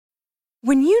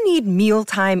When you need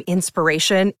mealtime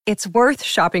inspiration, it's worth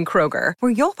shopping Kroger,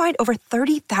 where you'll find over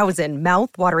 30,000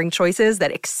 mouth-watering choices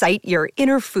that excite your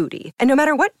inner foodie. And no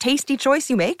matter what tasty choice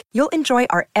you make, you'll enjoy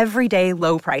our everyday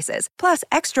low prices, plus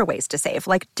extra ways to save,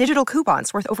 like digital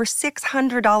coupons worth over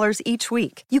 $600 each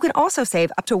week. You can also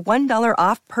save up to $1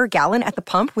 off per gallon at the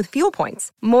pump with fuel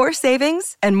points. More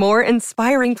savings and more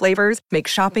inspiring flavors make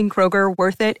shopping Kroger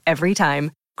worth it every time.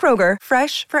 Kroger,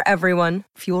 fresh for everyone.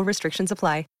 Fuel restrictions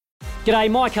apply. G'day,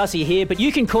 Mike Hussey here, but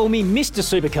you can call me Mr.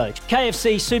 Supercoach.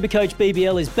 KFC Supercoach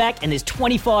BBL is back and there's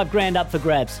 25 grand up for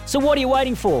grabs. So what are you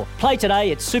waiting for? Play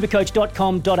today at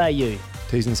supercoach.com.au.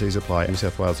 T's and C's apply. New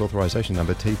South Wales authorisation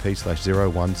number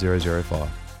TP/01005.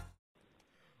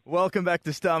 Welcome back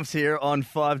to Stumps here on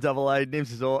 588.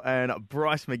 Nims is all, and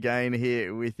Bryce McGain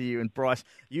here with you. And Bryce,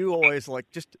 you always like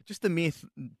just the mere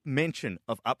mention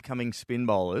of upcoming spin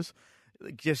bowlers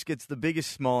just gets the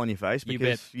biggest smile on your face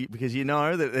because you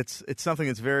know that it's something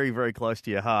that's very, very close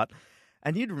to your heart.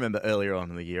 And you'd remember earlier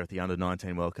on in the year at the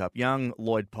Under-19 World Cup, young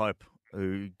Lloyd Pope,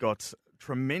 who got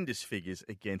tremendous figures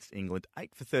against England,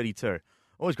 8 for 32.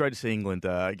 Always great to see England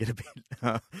get a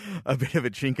bit of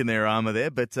a chink in their armour there.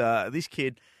 But this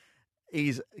kid,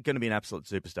 he's going to be an absolute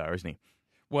superstar, isn't he?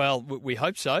 Well, we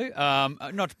hope so.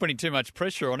 Not putting too much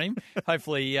pressure on him.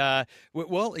 Hopefully,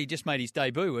 he just made his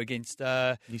debut against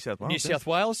New South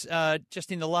Wales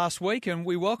just in the last week, and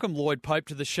we welcome Lloyd Pope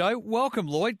to the show. Welcome,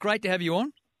 Lloyd. Great to have you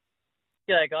on.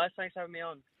 G'day, guys. Thanks for having me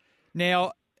on.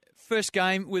 Now, were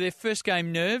their first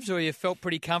game nerves, or you felt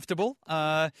pretty comfortable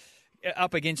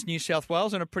up against New South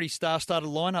Wales and a pretty star-studded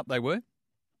lineup they were?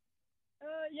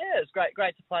 Yeah, it was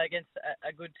great to play against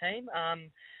a good team. I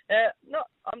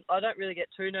don't really get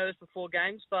too nervous before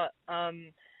games, but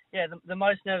the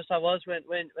most nervous I was when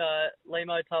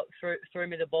Limo threw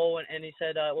me the ball and he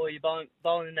said, "Well, you're bowling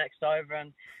the next over,"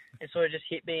 and it sort of just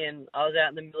hit me, and I was out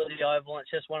in the middle of the oval, and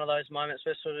it's just one of those moments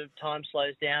where sort of time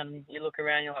slows down, and you look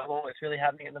around, you're like, "Well, what's really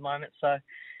happening at the moment?" So.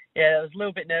 Yeah, I was a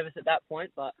little bit nervous at that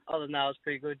point, but other than that, I was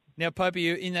pretty good. Now, Pope,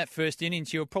 in that first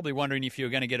innings, you were probably wondering if you were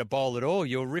going to get a bowl at all.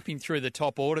 You were ripping through the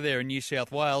top order there in New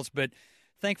South Wales, but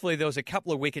thankfully there was a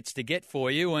couple of wickets to get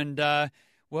for you, and,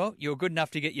 you were good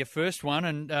enough to get your first one,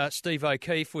 and Steve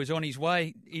O'Keefe was on his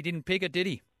way. He didn't pick it, did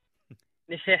he?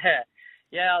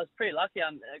 Yeah, I was pretty lucky.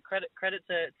 Credit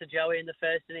to Joey in the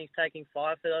first innings taking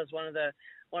 5. That was one of the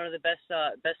best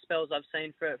spells I've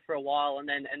seen for a while, and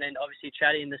then obviously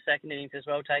Chatty in the second innings as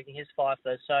well, taking his 5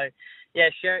 though. So yeah,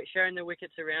 sharing the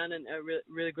wickets around, and a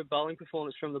really good bowling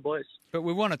performance from the boys. But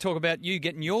we want to talk about you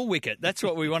getting your wicket. That's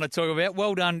what we want to talk about.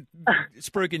 Well done,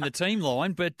 spruiking the team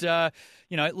line. But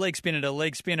leg spinner to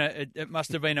leg spinner, it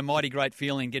must have been a mighty great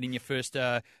feeling getting your first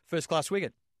class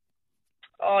wicket.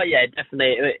 Oh yeah,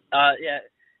 definitely.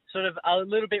 Sort of a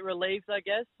little bit relieved, I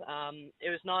guess. It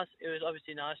was nice. It was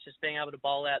obviously nice just being able to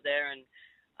bowl out there, and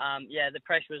the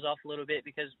pressure was off a little bit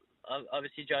because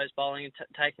obviously Joe's bowling and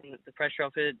taking the pressure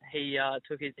off it. He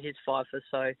took his 5 for,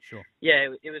 so sure.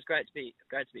 Yeah, it was great to be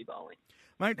bowling.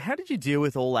 Mate, how did you deal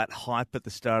with all that hype at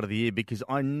the start of the year? Because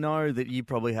I know that you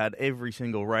probably had every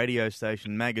single radio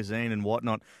station, magazine and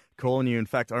whatnot calling you. In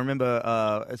fact, I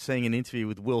remember seeing an interview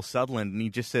with Will Sutherland, and he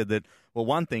just said that, well,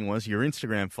 one thing was your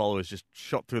Instagram followers just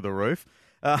shot through the roof.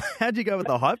 How'd you go with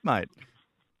the hype, mate?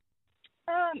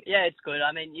 Yeah, it's good.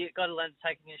 I mean, you've got to learn to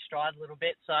take it in stride a little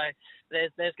bit. So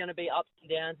there's going to be ups and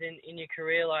downs in your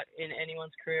career, like in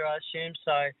anyone's career, I assume.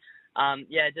 So,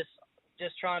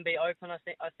 just try and be open, I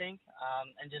think,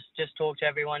 and just talk to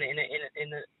everyone in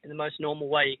the most normal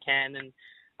way you can, and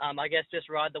I guess just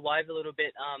ride the wave a little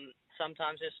bit.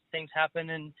 Sometimes just things happen,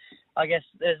 and I guess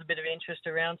there's a bit of interest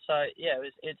around. So yeah,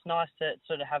 it's nice to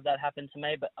sort of have that happen to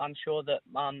me. But I'm sure that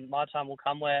my time will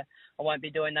come where I won't be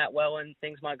doing that well, and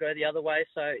things might go the other way.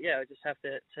 So yeah, I just have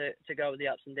to go with the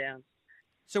ups and downs.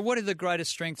 So what are the greatest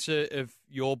strengths of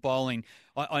your bowling?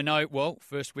 I know. Well,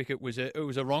 first wicket was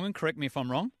a wrong, and correct me if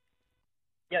I'm wrong.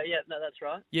 Yeah, no, that's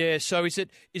right. Yeah, so is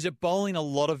it bowling a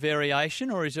lot of variation,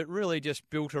 or is it really just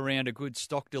built around a good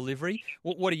stock delivery?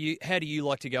 How do you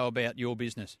like to go about your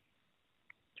business?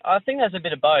 I think there's a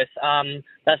bit of both.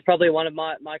 That's probably one of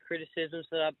my criticisms,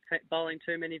 that I'm bowling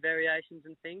too many variations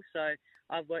and things. So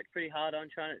I've worked pretty hard on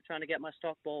trying to get my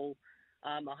stock ball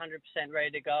 100%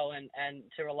 ready to go and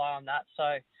to rely on that.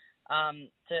 So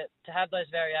to have those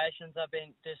variations, I've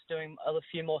been just doing a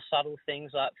few more subtle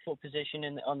things like foot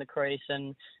position on the crease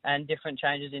and different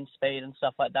changes in speed and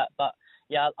stuff like that. But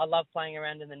yeah, I love playing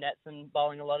around in the nets and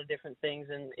bowling a lot of different things,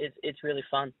 and it's really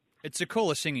fun. It's the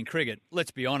coolest thing in cricket.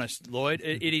 Let's be honest, Lloyd.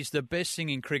 It is the best thing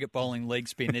in cricket, bowling leg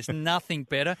spin. There's nothing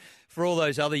better. For all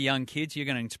those other young kids, you're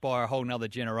going to inspire a whole other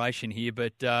generation here.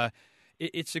 But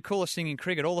it's the coolest thing in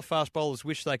cricket. All the fast bowlers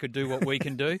wish they could do what we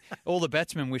can do. All the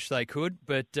batsmen wish they could.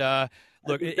 But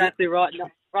look, That's exactly right.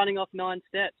 Running off 9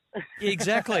 steps.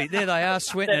 Exactly. There they are,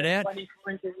 sweating it out. 20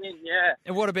 sprinting in, yeah.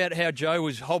 And what about how Joe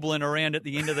was hobbling around at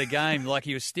the end of the game like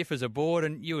he was stiff as a board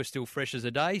and you were still fresh as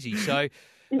a daisy? So,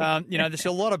 there's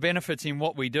a lot of benefits in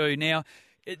what we do. Now,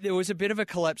 there was a bit of a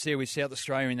collapse there with South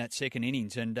Australia in that second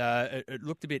innings, and it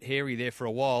looked a bit hairy there for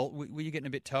a while. Were you getting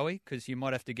a bit toey? Because you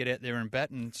might have to get out there and bat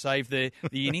and save the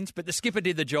innings. But the skipper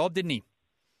did the job, didn't he?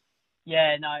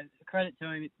 Yeah, no, credit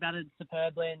to him. He batted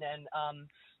superbly, and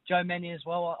Joe Menny as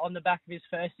well on the back of his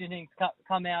first innings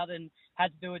come out and had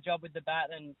to do a job with the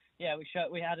bat. And yeah,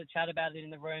 we had a chat about it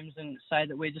in the rooms and say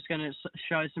that we're just going to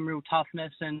show some real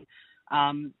toughness, and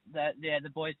the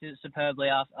boys did it superbly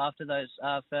after those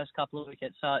first couple of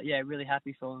wickets. So yeah, really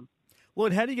happy for them.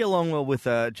 Lloyd, how do you get along well with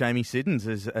Jamie Siddons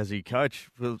as your coach?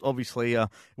 Well, obviously, it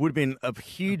would have been a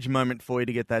huge moment for you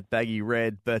to get that baggy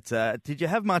red, but did you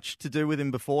have much to do with him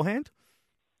beforehand?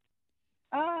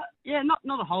 Yeah,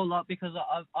 not a whole lot, because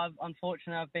I've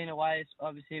unfortunately I've been away,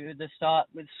 obviously with the start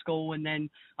with school, and then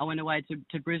I went away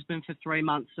to Brisbane for 3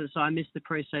 months, so I missed the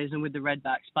pre-season with the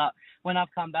Redbacks. But when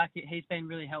I've come back, he's been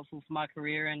really helpful for my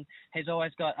career, and he's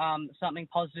always got something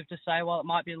positive to say. While it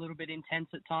might be a little bit intense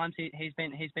at times, he's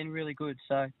been really good.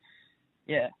 So,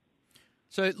 yeah.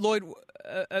 So, Lloyd,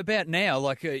 about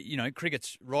now,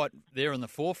 cricket's right there on the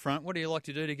forefront. What do you like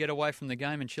to do to get away from the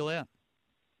game and chill out?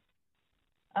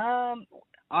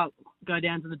 I'll go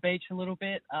down to the beach a little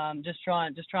bit. Just try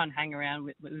and hang around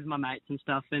with my mates and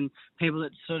stuff, and people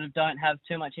that sort of don't have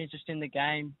too much interest in the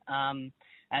game. And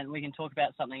we can talk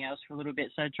about something else for a little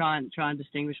bit. So try and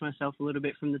distinguish myself a little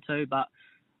bit from the two. But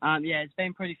it's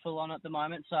been pretty full on at the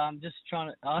moment. So I'm just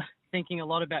thinking a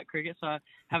lot about cricket. So I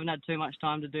haven't had too much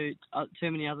time to do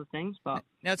too many other things. But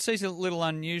now it seems a little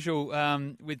unusual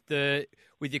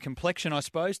with your complexion, I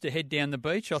suppose, to head down the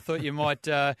beach. I thought you might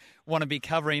want to be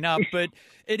covering up, but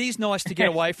it is nice to get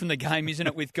away from the game, isn't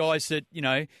it? With guys that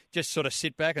just sort of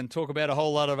sit back and talk about a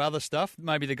whole lot of other stuff.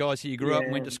 Maybe the guys that you grew up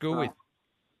and went to school with.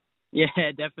 Yeah,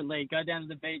 definitely. Go down to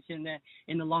the beach in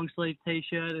the long sleeve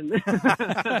t-shirt and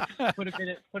put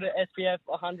an SPF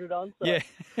 100 on. So. Yeah,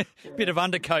 bit of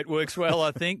undercoat works well,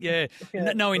 I think. Yeah,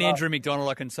 knowing Andrew McDonald,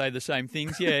 I can say the same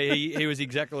things. Yeah, he was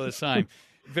exactly the same.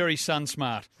 Very sun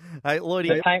smart. Hey, Lloyd,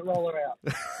 the paint roller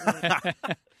out.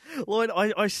 Lloyd,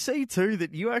 I see too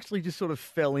that you actually just sort of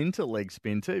fell into leg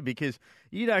spin too, because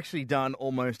you'd actually done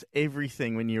almost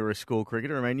everything when you were a school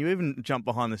cricketer. I mean, you even jumped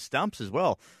behind the stumps as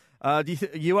well.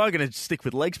 You are going to stick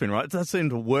with leg spin, right? It does seem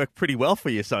to work pretty well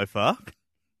for you so far.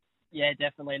 Yeah,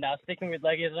 definitely. No, sticking with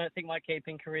leggies, I don't think my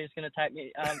keeping career is going to take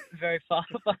me very far.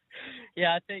 But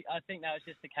yeah, I think that was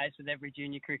just the case with every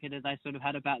junior cricketer. They sort of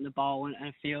had a bat in the bowl and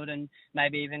a field, and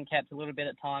maybe even kept a little bit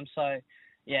at times. So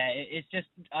yeah, it's just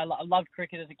I loved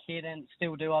cricket as a kid and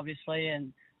still do, obviously.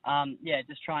 And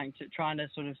just trying to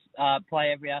sort of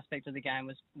play every aspect of the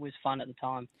game was fun at the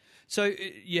time. So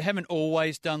you haven't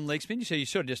always done leg spin, so you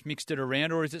sort of just mixed it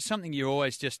around, or is it something you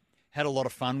always just had a lot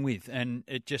of fun with and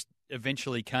it just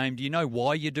eventually came? Do you know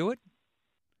why you do it?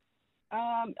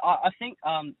 I think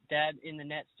Dad in the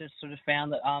nets just sort of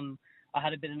found that I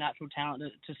had a bit of natural talent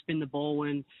to spin the ball,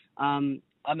 and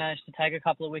I managed to take a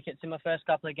couple of wickets in my first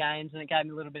couple of games, and it gave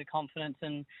me a little bit of confidence.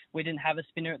 And we didn't have a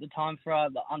spinner at the time for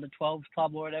the under-12s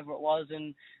club or whatever it was,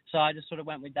 and so I just sort of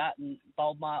went with that and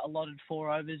bowled my allotted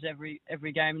 4 overs every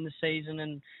game in the season.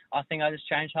 And I think I just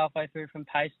changed halfway through from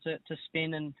pace to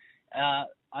spin, and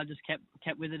I just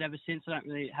kept with it ever since. I don't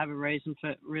really have a reason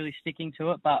for really sticking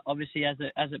to it, but obviously as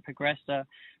it progressed, I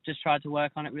just tried to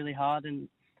work on it really hard, and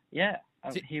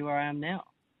here where I am now.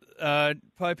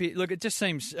 Popey, look, it just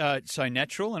seems so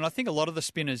natural, and I think a lot of the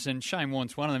spinners, and Shane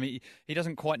Warne's one of them, he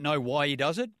doesn't quite know why he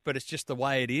does it, but it's just the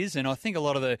way it is. And I think a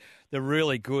lot of the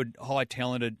really good,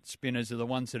 high-talented spinners are the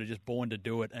ones that are just born to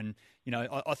do it. And,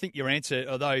 I think your answer,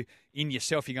 although in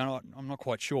yourself you're going, oh, I'm not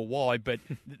quite sure why, but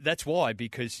that's why,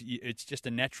 because it's just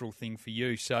a natural thing for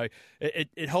you. So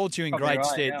it holds you in great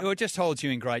stead. Yeah. It just holds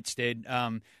you in great stead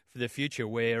for the future,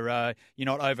 where you're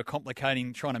not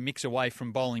overcomplicating, trying to mix away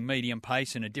from bowling medium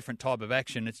pace and a different type of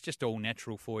action. It's just all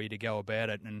natural for you to go about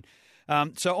it. And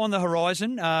so on the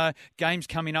horizon, games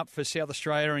coming up for South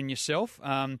Australia and yourself.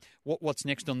 What's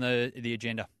next on the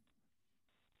agenda?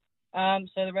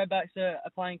 So the Redbacks are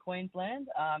playing Queensland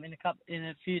in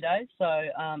a few days. So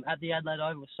at the Adelaide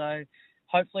Oval. So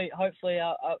hopefully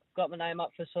I've got my name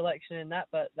up for selection in that.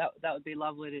 But that would be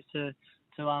lovely to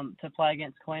play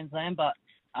against Queensland. But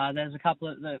there's a couple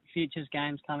of the futures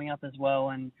games coming up as well,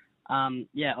 and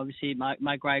obviously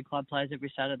my grade club plays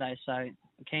every Saturday, so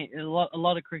a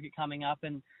lot of cricket coming up,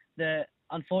 and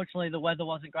unfortunately, the weather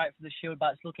wasn't great for the Shield,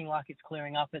 but it's looking like it's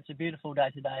clearing up. It's a beautiful day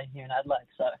today here in Adelaide.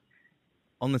 So,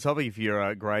 On the topic of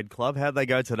your grade club, how'd they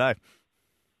go today?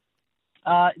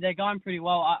 they're going pretty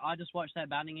well. I just watched that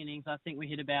batting innings. I think we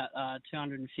hit about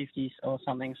 250 or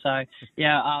something. So,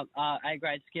 yeah,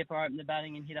 A-grade skipper opened the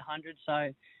batting and hit 100. So,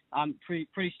 I'm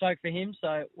pretty stoked for him.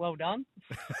 So, well done.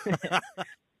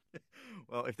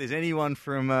 Well, if there's anyone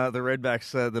from the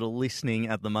Redbacks that are listening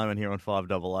at the moment here on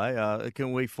 5AA,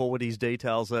 can we forward his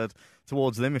details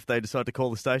towards them if they decide to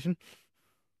call the station?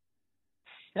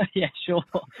 Yeah, sure.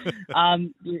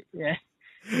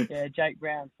 Yeah, Jake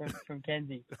Brown from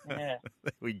Kenzie. Yeah.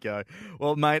 There we go.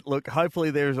 Well, mate, look, hopefully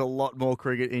there's a lot more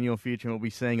cricket in your future. We'll be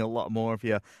seeing a lot more of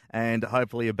you and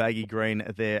hopefully a baggy green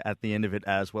there at the end of it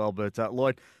as well. But,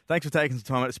 Lloyd, thanks for taking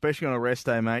some time, especially on a rest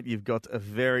day, mate. You've got a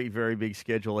very, very big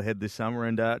schedule ahead this summer.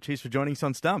 And cheers for joining us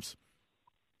on Stumps.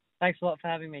 Thanks a lot for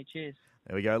having me. Cheers.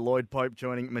 There we go. Lloyd Pope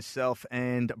joining myself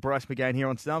and Bryce McGain here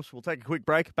on Stumps. We'll take a quick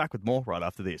break. Back with more right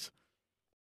after this.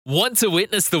 Want to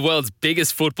witness the world's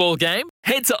biggest football game?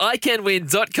 Head to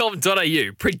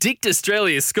iCanWin.com.au, predict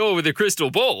Australia's score with a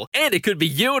crystal ball, and it could be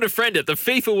you and a friend at the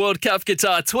FIFA World Cup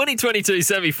Qatar 2022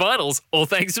 semi-finals, all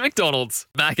thanks to McDonald's.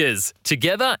 Maccas,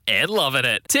 together and loving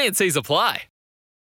it. TNCs apply.